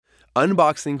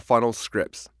Unboxing funnel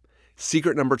scripts.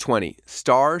 Secret number 20,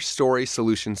 Star Story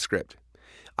Solution Script.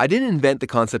 I didn't invent the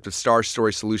concept of Star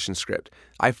Story Solution Script.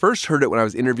 I first heard it when I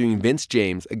was interviewing Vince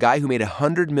James, a guy who made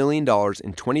 $100 million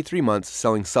in 23 months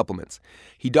selling supplements.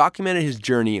 He documented his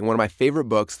journey in one of my favorite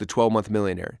books, The 12-Month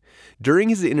Millionaire. During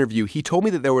his interview, he told me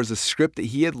that there was a script that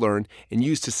he had learned and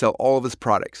used to sell all of his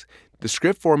products. The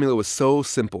script formula was so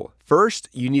simple. First,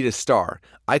 you need a star.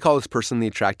 I call this person the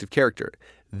attractive character.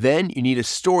 Then you need a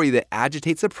story that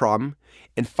agitates a problem.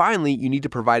 And finally, you need to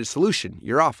provide a solution,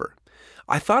 your offer.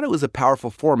 I thought it was a powerful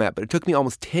format, but it took me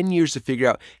almost 10 years to figure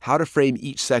out how to frame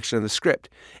each section of the script.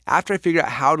 After I figured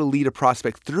out how to lead a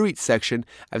prospect through each section,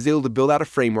 I was able to build out a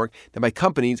framework that my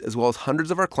companies, as well as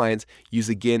hundreds of our clients, use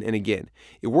again and again.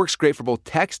 It works great for both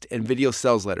text and video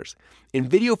sales letters. In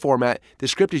video format, the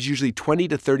script is usually 20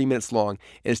 to 30 minutes long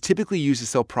and is typically used to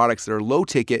sell products that are low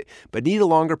ticket but need a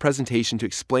longer presentation to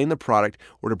explain the product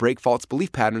or to break false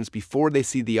belief patterns before they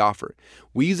see the offer.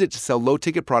 We use it to sell low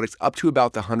ticket products up to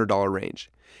about the $100 range.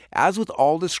 As with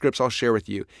all the scripts I'll share with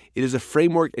you, it is a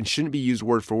framework and shouldn't be used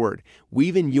word for word.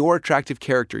 Weave in your attractive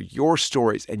character, your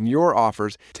stories, and your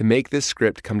offers to make this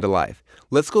script come to life.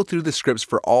 Let's go through the scripts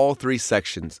for all three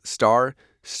sections: Star,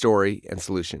 Story, and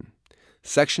Solution.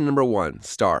 Section number 1,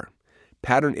 Star.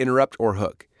 Pattern interrupt or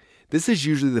hook. This is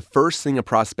usually the first thing a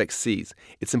prospect sees.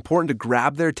 It's important to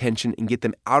grab their attention and get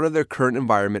them out of their current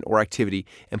environment or activity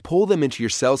and pull them into your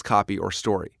sales copy or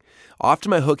story. Often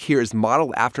my hook here is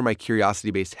modeled after my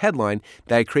curiosity-based headline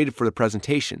that I created for the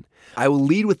presentation. I will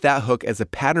lead with that hook as a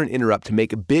pattern interrupt to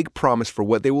make a big promise for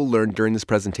what they will learn during this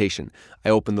presentation. I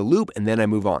open the loop and then I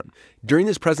move on. During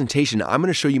this presentation, I'm going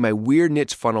to show you my weird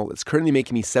niche funnel that's currently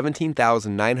making me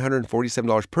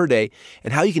 $17,947 per day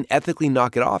and how you can ethically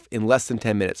knock it off in less than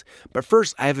 10 minutes. But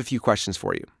first, I have a few questions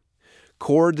for you.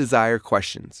 Core desire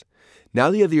questions. Now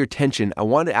that you have your attention, I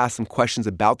want to ask some questions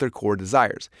about their core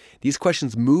desires. These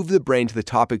questions move the brain to the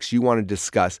topics you want to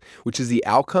discuss, which is the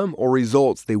outcome or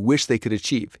results they wish they could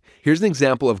achieve. Here's an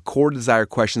example of core desire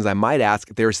questions I might ask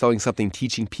if they were selling something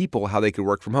teaching people how they could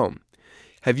work from home.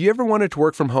 Have you ever wanted to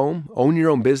work from home, own your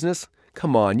own business?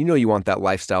 Come on, you know you want that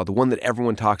lifestyle, the one that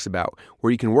everyone talks about,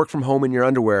 where you can work from home in your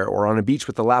underwear or on a beach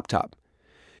with a laptop.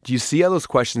 Do you see how those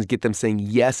questions get them saying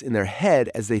yes in their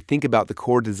head as they think about the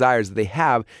core desires that they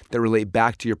have that relate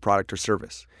back to your product or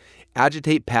service?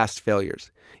 Agitate past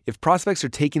failures. If prospects are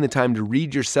taking the time to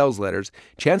read your sales letters,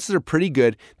 chances are pretty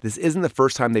good this isn't the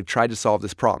first time they've tried to solve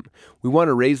this problem. We want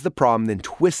to raise the problem, then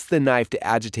twist the knife to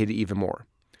agitate it even more.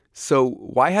 So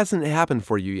why hasn't it happened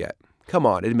for you yet? Come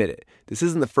on, admit it. This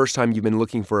isn't the first time you've been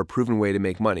looking for a proven way to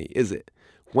make money, is it?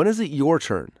 When is it your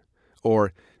turn?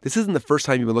 Or, this isn't the first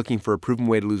time you've been looking for a proven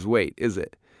way to lose weight, is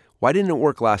it? Why didn't it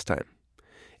work last time?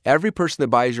 Every person that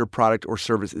buys your product or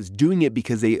service is doing it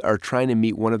because they are trying to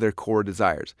meet one of their core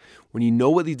desires. When you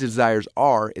know what these desires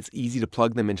are, it's easy to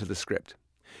plug them into the script.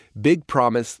 Big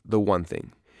promise, the one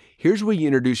thing. Here's where you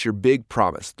introduce your big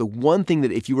promise, the one thing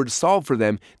that if you were to solve for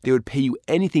them, they would pay you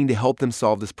anything to help them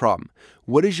solve this problem.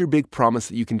 What is your big promise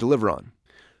that you can deliver on?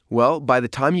 Well, by the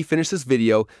time you finish this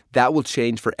video, that will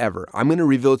change forever. I'm going to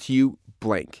reveal to you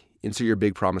blank. Insert your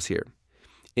big promise here.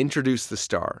 Introduce the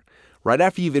star. Right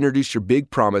after you've introduced your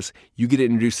big promise, you get to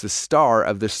introduce the star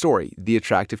of the story, the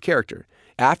attractive character.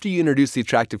 After you introduce the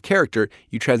attractive character,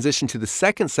 you transition to the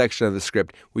second section of the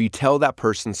script where you tell that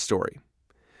person's story.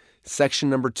 Section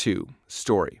number 2,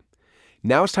 Story.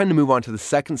 Now it's time to move on to the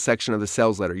second section of the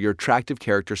sales letter, your attractive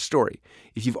character story.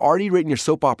 If you've already written your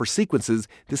soap opera sequences,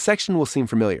 this section will seem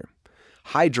familiar.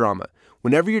 High drama.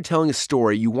 Whenever you're telling a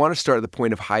story, you want to start at the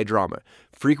point of high drama.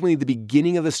 Frequently, the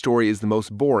beginning of the story is the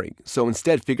most boring, so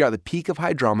instead figure out the peak of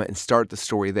high drama and start the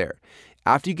story there.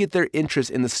 After you get their interest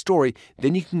in the story,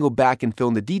 then you can go back and fill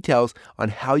in the details on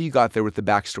how you got there with the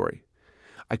backstory.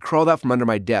 I crawled out from under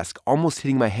my desk, almost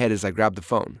hitting my head as I grabbed the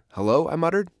phone. "Hello?" I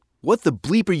muttered. "What the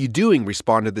bleep are you doing?"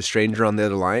 responded the stranger on the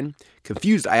other line.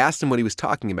 Confused, I asked him what he was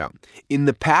talking about. "In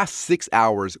the past 6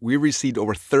 hours, we received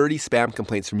over 30 spam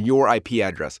complaints from your IP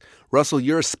address. Russell,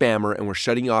 you're a spammer and we're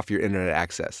shutting off your internet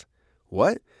access."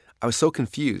 What? I was so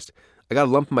confused. I got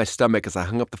a lump in my stomach as I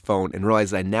hung up the phone and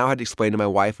realized I now had to explain to my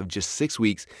wife of just 6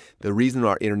 weeks the reason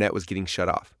our internet was getting shut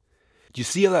off. Do you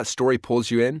see how that story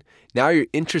pulls you in? Now you're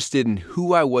interested in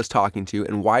who I was talking to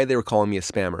and why they were calling me a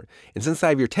spammer. And since I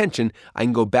have your attention, I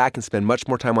can go back and spend much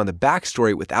more time on the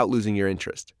backstory without losing your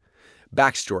interest.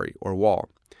 Backstory, or wall.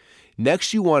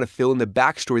 Next, you want to fill in the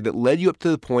backstory that led you up to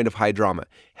the point of high drama.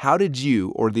 How did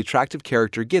you, or the attractive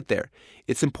character, get there?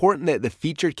 It's important that the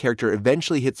featured character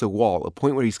eventually hits a wall, a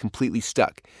point where he's completely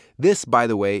stuck. This, by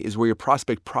the way, is where your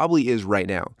prospect probably is right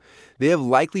now. They have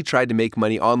likely tried to make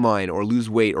money online or lose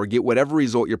weight or get whatever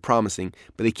result you're promising,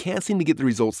 but they can't seem to get the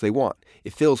results they want.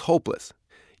 It feels hopeless.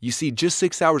 You see, just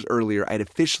 6 hours earlier, I had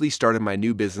officially started my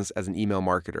new business as an email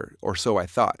marketer, or so I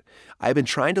thought. I had been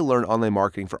trying to learn online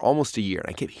marketing for almost a year, and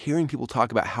I kept hearing people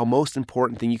talk about how most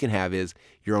important thing you can have is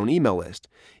your own email list.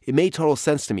 It made total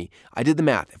sense to me. I did the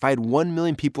math. If I had 1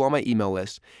 million people on my email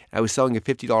list, and I was selling a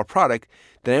 $50 product,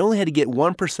 then I only had to get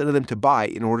 1% of them to buy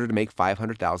in order to make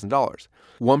 $500,000.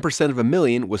 1% of a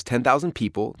million was 10,000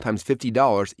 people times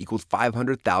 $50 equals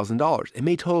 $500,000. It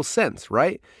made total sense,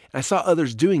 right? And I saw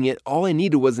others doing it. All I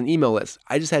needed was an email list.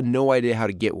 I just had no idea how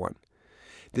to get one.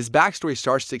 This backstory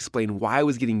starts to explain why I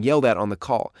was getting yelled at on the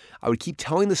call. I would keep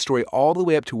telling the story all the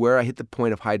way up to where I hit the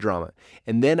point of high drama,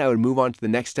 and then I would move on to the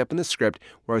next step in the script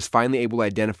where I was finally able to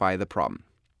identify the problem.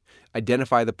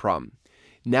 Identify the problem.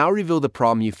 Now reveal the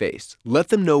problem you faced. Let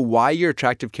them know why your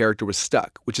attractive character was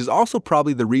stuck, which is also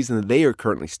probably the reason that they are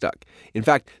currently stuck. In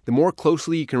fact, the more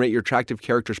closely you can rate your attractive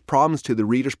character's problems to the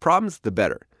reader's problems, the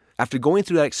better. After going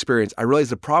through that experience, I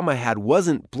realized the problem I had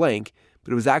wasn't blank,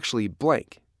 but it was actually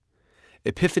blank.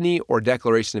 Epiphany or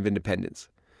Declaration of Independence.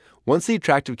 Once the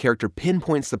attractive character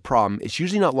pinpoints the problem, it's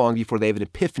usually not long before they have an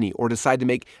epiphany or decide to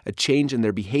make a change in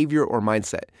their behavior or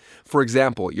mindset. For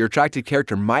example, your attractive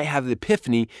character might have the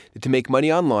epiphany that to make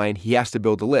money online, he has to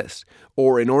build a list.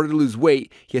 Or in order to lose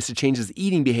weight, he has to change his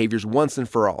eating behaviors once and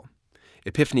for all.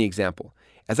 Epiphany example.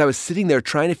 As I was sitting there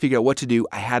trying to figure out what to do,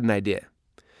 I had an idea.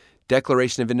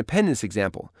 Declaration of Independence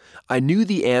example. I knew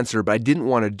the answer, but I didn't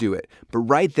want to do it. But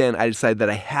right then, I decided that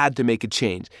I had to make a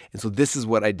change. And so this is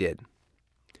what I did.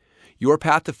 Your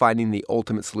path to finding the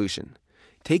ultimate solution.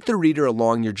 Take the reader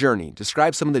along your journey.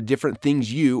 Describe some of the different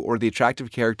things you or the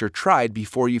attractive character tried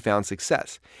before you found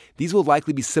success. These will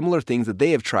likely be similar things that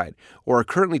they have tried or are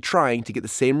currently trying to get the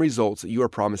same results that you are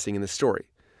promising in the story.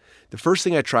 The first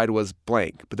thing I tried was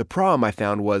blank, but the problem I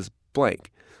found was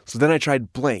blank. So then I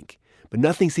tried blank, but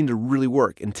nothing seemed to really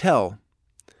work until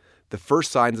the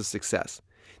first signs of success.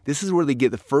 This is where they get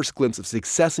the first glimpse of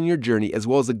success in your journey as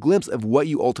well as a glimpse of what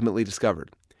you ultimately discovered.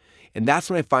 And that's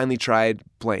when I finally tried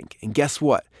blank. And guess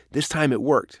what? This time it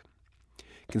worked.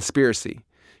 Conspiracy.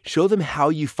 Show them how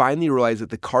you finally realized that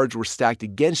the cards were stacked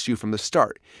against you from the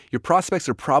start. Your prospects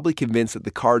are probably convinced that the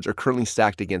cards are currently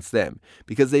stacked against them.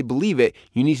 Because they believe it,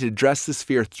 you need to address this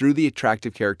fear through the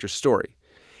attractive character's story.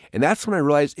 And that's when I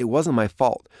realized it wasn't my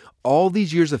fault. All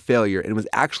these years of failure, and it was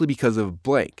actually because of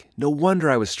blank. No wonder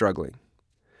I was struggling.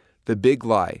 The big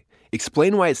lie.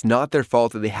 Explain why it's not their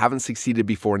fault that they haven't succeeded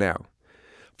before now.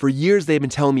 For years, they've been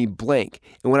telling me blank,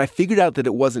 and when I figured out that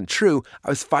it wasn't true, I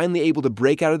was finally able to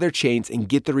break out of their chains and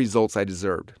get the results I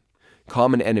deserved.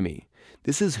 Common enemy.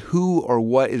 This is who or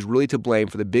what is really to blame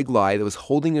for the big lie that was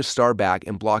holding your star back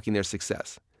and blocking their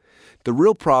success. The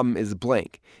real problem is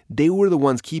blank. They were the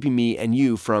ones keeping me and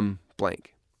you from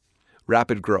blank.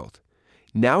 Rapid growth.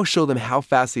 Now show them how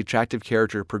fast the attractive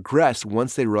character progressed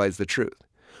once they realized the truth.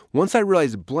 Once I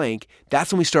realized blank,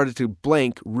 that's when we started to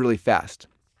blank really fast.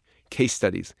 Case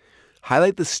studies.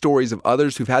 Highlight the stories of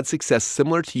others who've had success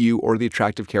similar to you or the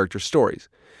attractive character stories.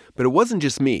 But it wasn't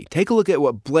just me. Take a look at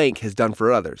what blank has done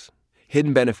for others.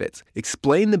 Hidden benefits.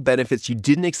 Explain the benefits you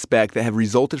didn't expect that have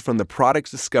resulted from the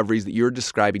product's discoveries that you're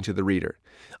describing to the reader.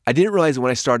 I didn't realize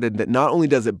when I started that not only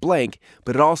does it blank,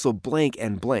 but it also blank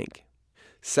and blank.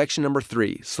 Section number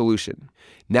 3, solution.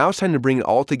 Now it's time to bring it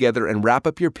all together and wrap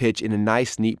up your pitch in a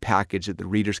nice, neat package that the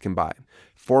readers can buy.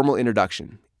 Formal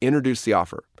introduction. Introduce the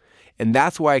offer. And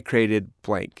that's why I created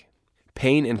blank.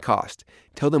 Pain and cost.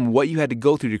 Tell them what you had to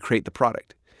go through to create the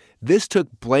product. This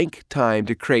took blank time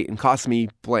to create and cost me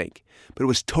blank. But it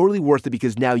was totally worth it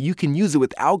because now you can use it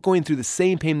without going through the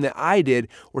same pain that I did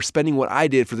or spending what I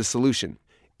did for the solution.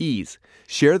 Ease.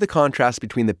 Share the contrast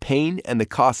between the pain and the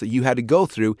cost that you had to go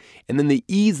through and then the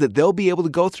ease that they'll be able to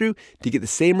go through to get the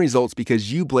same results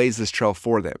because you blazed this trail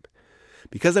for them.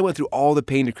 Because I went through all the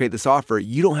pain to create this offer,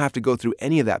 you don't have to go through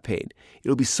any of that pain.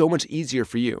 It'll be so much easier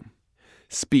for you.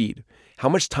 Speed. How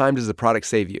much time does the product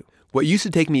save you? What used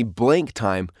to take me blank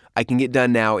time, I can get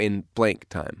done now in blank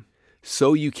time.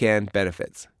 So you can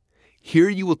benefits. Here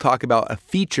you will talk about a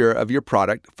feature of your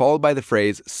product followed by the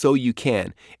phrase, so you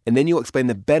can, and then you'll explain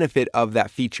the benefit of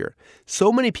that feature.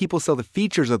 So many people sell the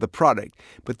features of the product,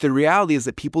 but the reality is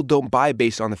that people don't buy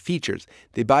based on the features.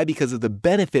 They buy because of the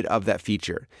benefit of that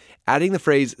feature. Adding the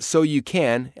phrase, so you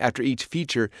can, after each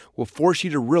feature will force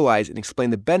you to realize and explain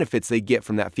the benefits they get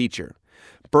from that feature.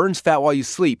 Burns fat while you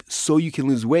sleep so you can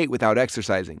lose weight without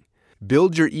exercising.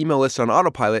 Build your email list on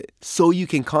autopilot so you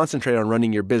can concentrate on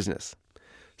running your business.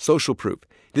 Social proof.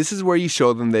 This is where you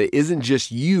show them that it isn't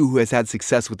just you who has had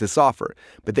success with this offer,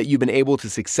 but that you've been able to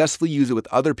successfully use it with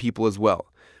other people as well.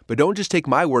 But don't just take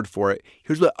my word for it.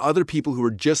 Here's what other people who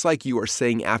are just like you are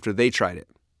saying after they tried it.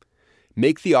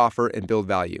 Make the offer and build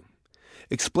value.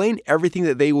 Explain everything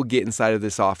that they will get inside of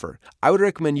this offer. I would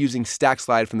recommend using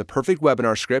StackSlide from the Perfect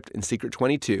Webinar Script in Secret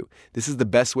 22. This is the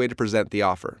best way to present the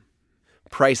offer.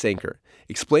 Price anchor.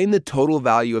 Explain the total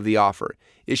value of the offer.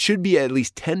 It should be at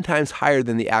least 10 times higher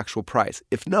than the actual price.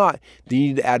 If not, then you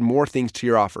need to add more things to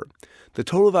your offer. The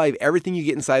total value of everything you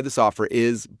get inside this offer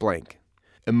is blank.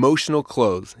 Emotional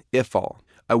close, if all.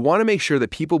 I want to make sure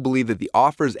that people believe that the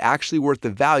offer is actually worth the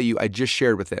value I just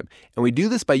shared with them, and we do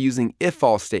this by using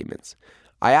if-all statements.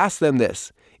 I ask them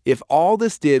this: if all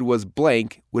this did was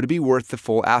blank, would it be worth the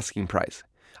full asking price?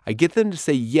 I get them to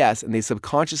say yes, and they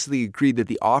subconsciously agree that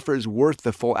the offer is worth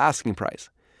the full asking price.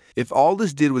 If all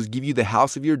this did was give you the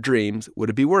house of your dreams, would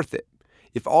it be worth it?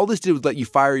 If all this did was let you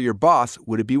fire your boss,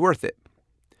 would it be worth it?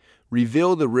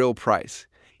 Reveal the real price.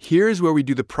 Here's where we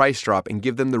do the price drop and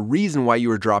give them the reason why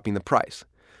you are dropping the price.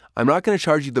 I'm not going to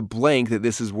charge you the blank that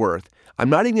this is worth. I'm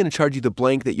not even going to charge you the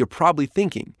blank that you're probably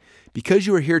thinking. Because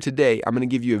you are here today, I'm going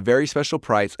to give you a very special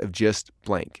price of just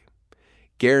blank.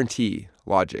 Guarantee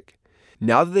logic.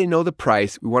 Now that they know the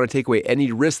price, we want to take away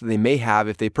any risk that they may have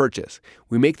if they purchase.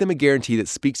 We make them a guarantee that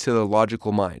speaks to their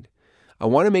logical mind. I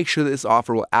want to make sure that this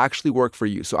offer will actually work for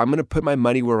you, so I'm going to put my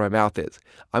money where my mouth is.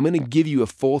 I'm going to give you a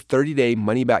full 30-day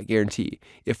money-back guarantee.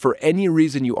 If for any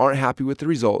reason you aren't happy with the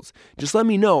results, just let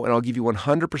me know and I'll give you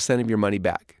 100% of your money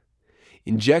back.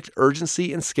 Inject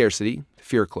urgency and scarcity,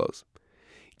 fear close.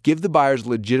 Give the buyers a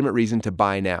legitimate reason to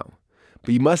buy now.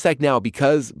 But you must act now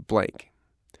because blank.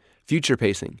 Future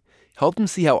pacing. Help them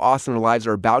see how awesome their lives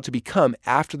are about to become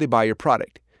after they buy your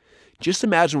product. Just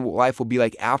imagine what life will be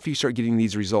like after you start getting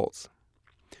these results.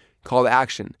 Call to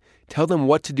action. Tell them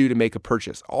what to do to make a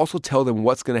purchase. Also tell them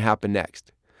what's going to happen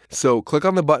next. So click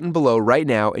on the button below right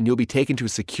now and you'll be taken to a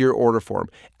secure order form.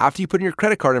 After you put in your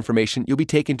credit card information, you'll be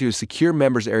taken to a secure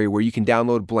members area where you can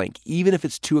download Blank, even if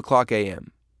it's 2:00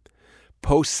 a.m.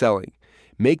 Post-selling.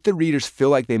 Make the readers feel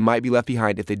like they might be left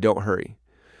behind if they don't hurry.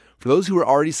 For those who are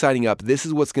already signing up, this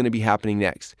is what's going to be happening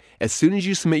next. As soon as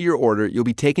you submit your order, you'll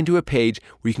be taken to a page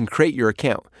where you can create your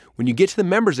account. When you get to the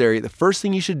members area, the first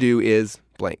thing you should do is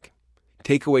blank.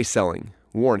 Takeaway selling.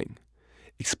 Warning.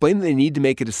 Explain that they need to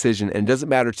make a decision and it doesn't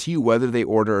matter to you whether they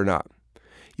order or not.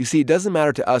 You see, it doesn't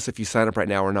matter to us if you sign up right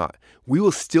now or not. We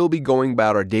will still be going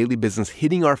about our daily business,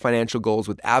 hitting our financial goals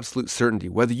with absolute certainty,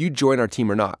 whether you join our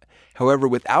team or not. However,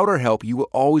 without our help, you will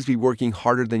always be working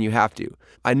harder than you have to.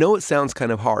 I know it sounds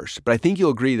kind of harsh, but I think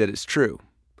you'll agree that it's true.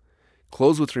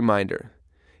 Close with reminder.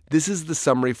 This is the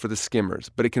summary for the skimmers,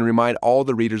 but it can remind all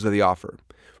the readers of the offer.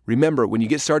 Remember, when you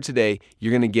get started today,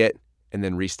 you're going to get and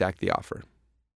then restack the offer.